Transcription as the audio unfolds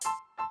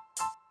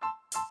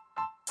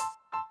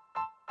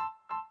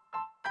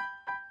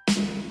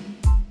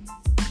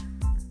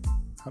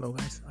Hello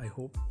guys, I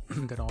hope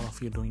that all of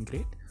you are doing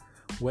great.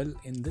 Well,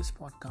 in this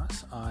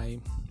podcast, I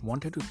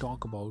wanted to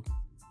talk about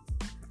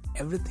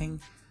everything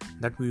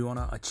that we want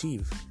to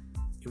achieve.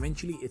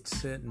 Eventually,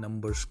 it's a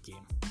numbers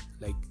game.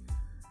 Like,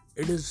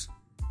 it is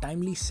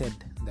timely said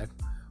that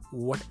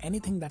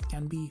anything that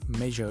can be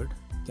measured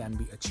can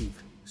be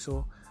achieved.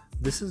 So,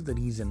 this is the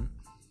reason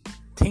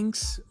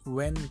things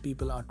when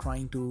people are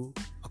trying to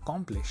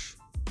accomplish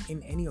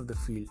in any of the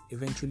field,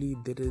 eventually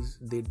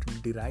they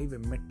derive a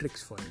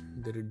metrics for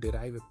it, they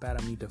derive a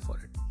parameter for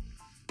it.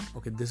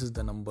 Okay, this is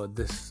the number,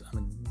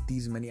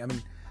 these many,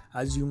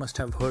 as you must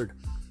have heard,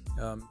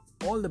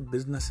 all the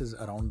businesses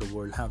around the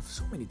world have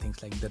so many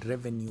things like the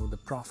revenue, the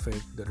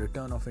profit, the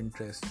return of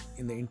interest.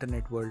 In the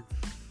internet world,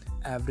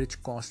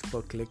 average cost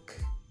per click,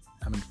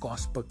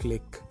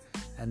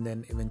 and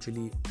then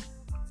eventually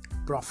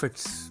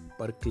profits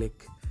per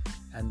click,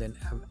 and then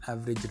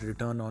average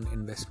return on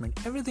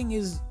investment. Everything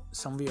is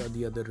some way or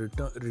the other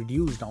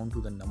reduced down to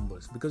the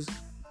numbers, because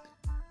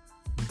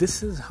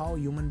this is how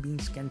human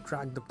beings can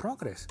track the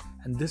progress,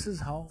 and this is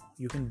how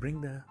you can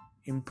bring the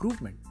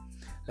improvement.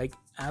 Like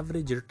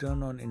average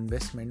return on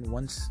investment,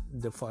 once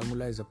the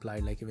formula is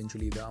applied, like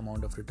eventually the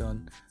amount of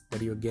return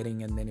that you're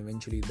getting, and then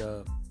eventually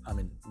the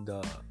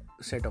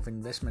set of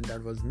investment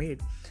that was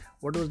made,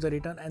 what was the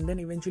return, and then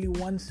eventually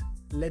once,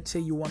 let's say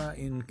you want to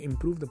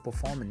improve the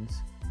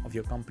performance of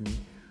your company,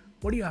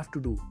 what do you have to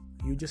do?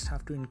 You just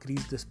have to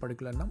increase this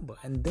particular number,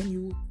 and then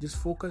you just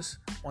focus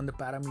on the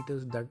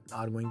parameters that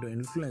are going to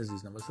influence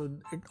these numbers. So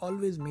it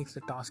always makes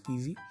the task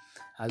easy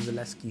as well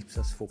as keeps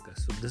us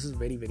focused. So this is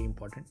very, very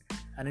important,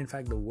 and in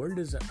fact the world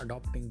is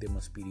adopting. There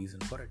must be reason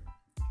for it.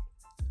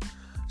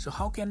 So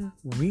how can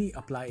we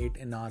apply it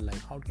in our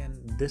life? How can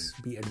this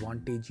be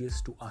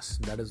advantageous to us?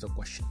 That is the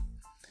question.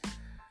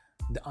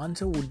 The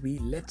answer would be,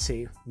 let's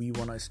say we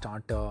want to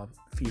start a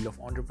field of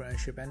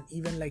entrepreneurship, and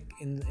even like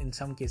in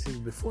some cases,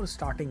 before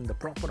starting the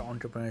proper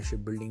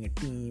entrepreneurship, building a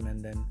team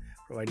and then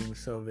providing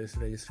service,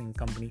 registering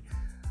company,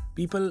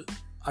 people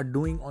are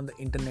doing on the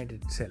internet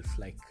itself,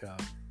 like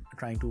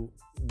trying to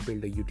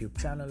build a YouTube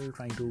channel,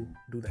 trying to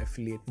do the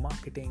affiliate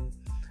marketing,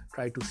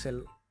 try to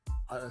sell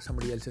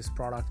somebody else's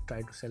product,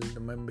 try to sell the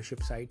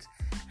membership sites,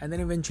 and then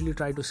eventually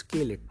try to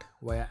scale it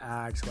via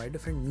ads, via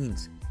different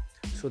means,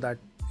 so that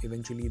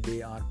eventually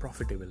they are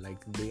profitable,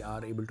 like they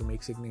are able to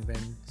make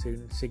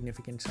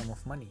significant sum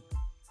of money.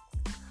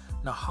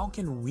 Now, how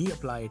can we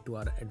apply it to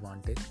our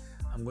advantage?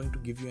 I'm going to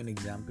give you an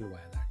example via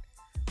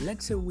that.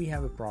 Let's say we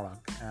have a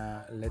product,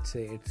 let's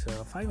say it's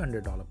a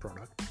 $500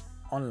 product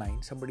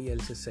online, somebody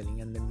else is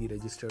selling, and then we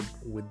registered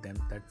with them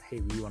that,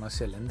 hey, we want to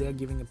sell, and they are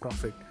giving a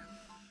profit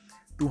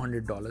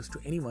 $200 to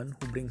anyone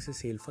who brings a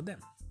sale for them.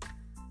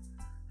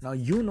 Now,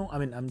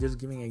 I'm just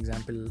giving an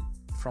example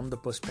from the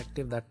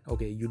perspective that,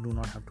 okay, you do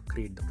not have to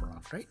create the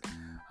product, right?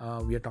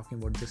 We are talking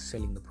about just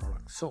selling the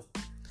product. So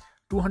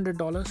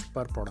 $200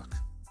 per product.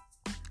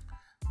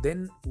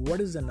 Then what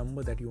is the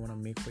number that you want to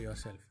make for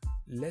yourself?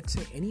 Let's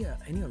say any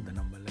of the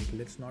number, like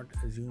let's not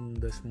assume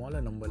the smaller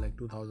number like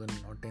 $2,000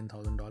 or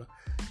 $10,000.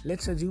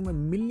 Let's assume $1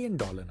 million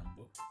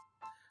number.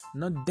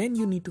 Now then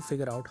you need to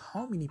figure out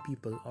how many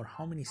people or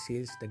how many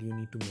sales that you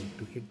need to make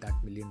to hit that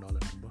 $1 million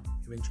number.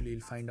 Eventually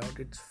you'll find out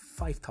it's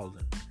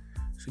 5,000.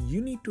 So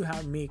you need to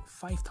make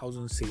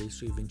 5,000 sales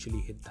to eventually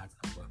hit that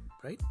number,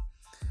 right?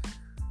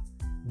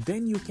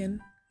 Then you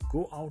can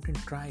go out and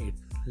try it.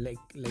 Like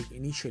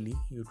initially,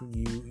 you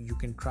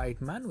can try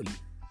it manually.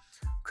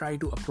 Try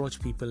to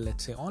approach people,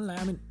 let's say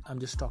online. I'm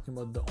just talking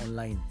about the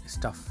online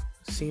stuff.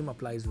 Same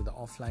applies with the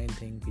offline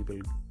thing. People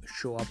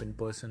show up in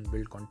person,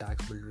 build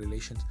contacts, build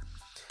relations.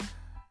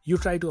 You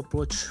try to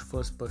approach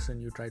first person,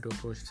 you try to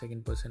approach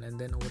second person, and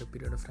then over a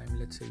period of time,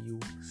 let's say you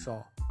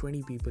saw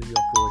 20 people you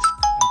approached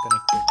and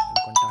connected and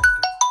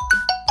contacted.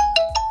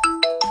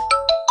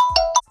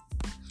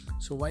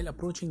 So while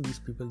approaching these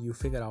people, you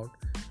figure out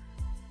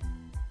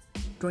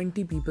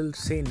 20 people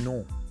say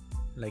no.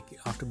 Like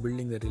after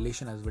building the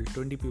relation as well,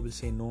 20 people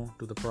say no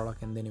to the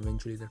product, and then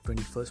eventually the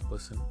 21st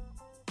person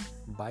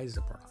buys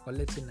the product. Or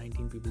let's say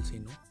 19 people say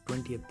no,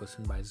 20th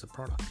person buys the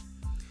product.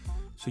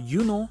 So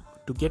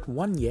to get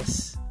one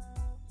yes,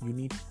 you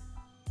need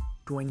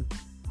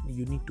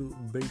to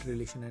build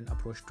relation and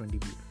approach 20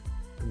 people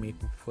to make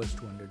first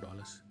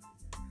 $200.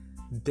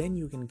 Then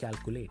you can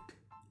calculate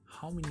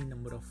how many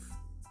number of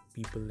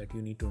people that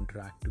you need to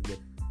interact to get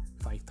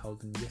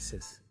 5,000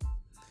 yeses.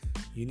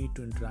 You need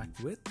to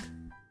interact with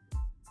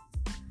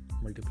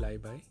multiply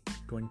by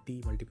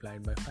 20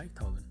 multiplied by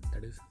 5,000.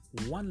 That is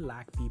 1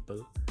 lakh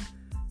people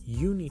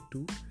you need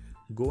to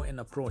go and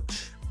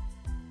approach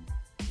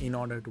in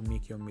order to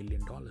make your $1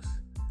 million.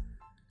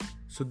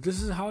 So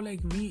this is how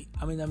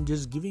I'm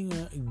just giving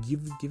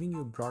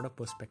you a broader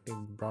perspective,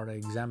 broader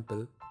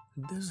example.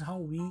 This is how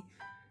we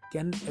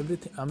can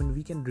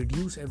we can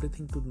reduce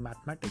everything to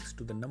mathematics,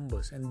 to the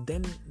numbers, and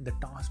then the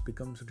task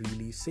becomes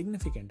really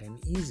significant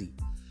and easy.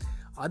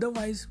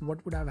 Otherwise,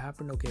 what would have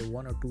happened? Okay,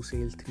 1 or 2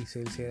 sales, 3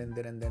 sales here and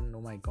there, and then,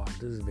 oh my god,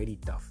 this is very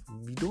tough.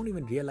 We don't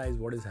even realize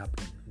what is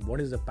happening. What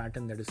is the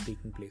pattern that is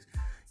taking place?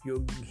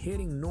 You're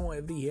hearing no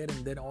every here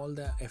and there. All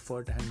the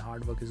effort and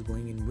hard work is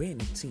going in vain,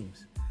 it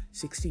seems.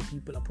 60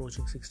 people,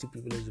 approaching 60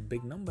 people is a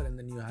big number, and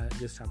then you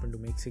just happen to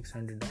make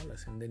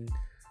 $600, and then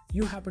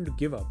you happen to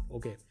give up.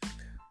 Okay,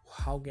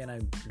 how can I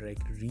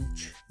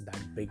reach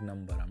that big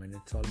number? I mean,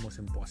 it's almost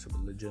impossible.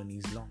 The journey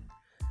is long.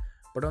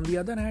 But on the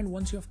other hand,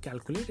 once you have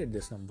calculated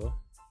this number,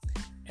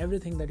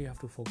 everything that you have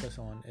to focus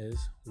on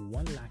is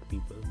 1 lakh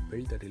people,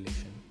 build the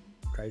relation,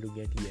 try to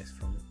get yes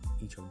from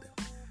each of them.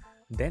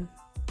 Then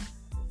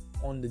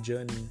on the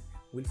journey,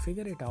 we'll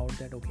figure it out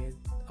that, okay,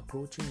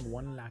 approaching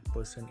 1 lakh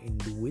person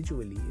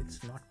individually,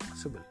 it's not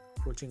possible.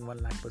 Approaching 1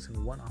 lakh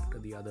person one after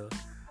the other,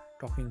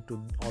 talking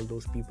to all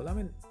those people. I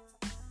mean,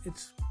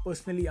 it's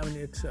personally,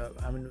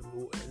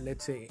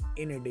 let's say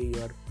in a day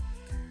you're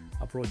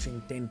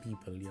approaching 10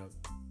 people.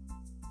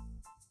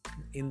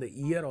 In the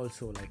year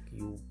also, like,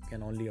 you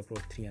can only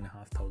approach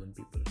 3,500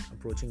 people.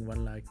 Approaching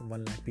 1 lakh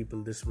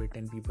people this way,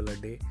 10 people a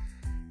day,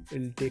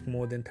 it'll take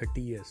more than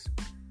 30 years.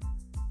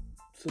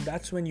 So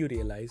that's when you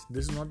realize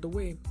this is not the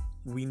way.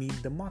 We need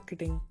the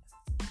marketing,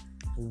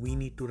 we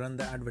need to run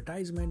the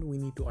advertisement, we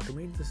need to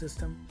automate the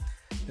system.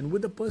 And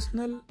with the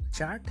personal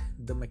chat,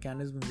 the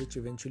mechanism which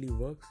eventually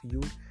works,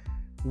 you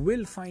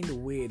will find a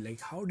way,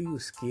 like, how do you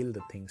scale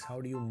the things,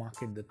 how do you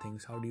market the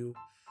things, how do you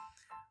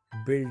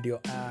build your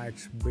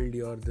ads, build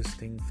your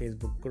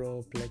Facebook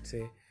group, let's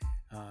say,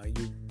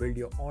 you build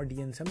your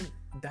audience. I mean,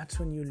 that's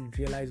when you'll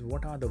realize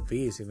what are the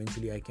ways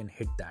eventually I can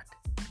hit that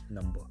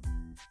number.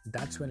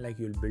 That's when, like,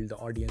 you'll build the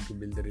audience, you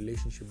build the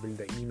relationship, build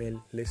the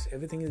email list.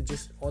 Everything is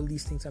just, all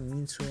these things are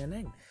means to an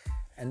end.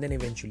 And then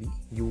eventually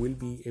you will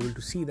be able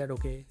to see that,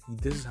 okay,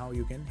 this is how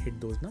you can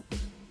hit those numbers.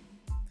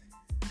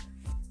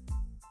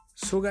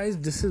 So guys,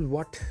 this is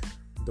what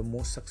the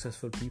most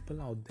successful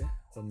people out there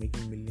who are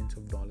making millions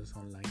of dollars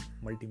online,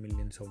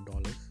 multi-millions of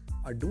dollars,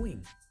 are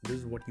doing. This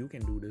is what you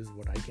can do. This is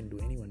what I can do.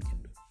 Anyone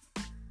can do.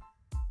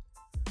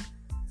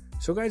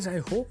 So guys, I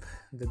hope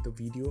that the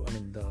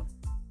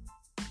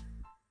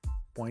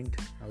point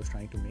I was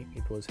trying to make,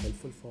 it was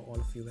helpful for all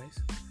of you guys.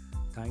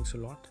 Thanks a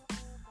lot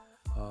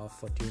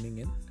for tuning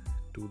in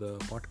to the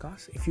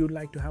podcast. If you'd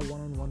like to have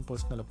one-on-one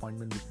personal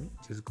appointment with me,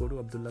 just go to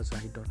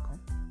abdullahzahid.com.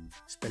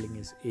 Spelling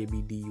is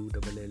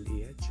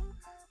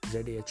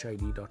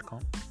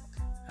ABDULLAHZAHID.com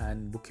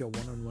and book your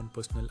one-on-one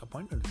personal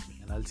appointment with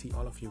me, and I'll see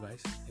all of you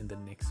guys in the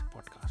next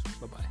podcast.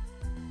 Bye-bye.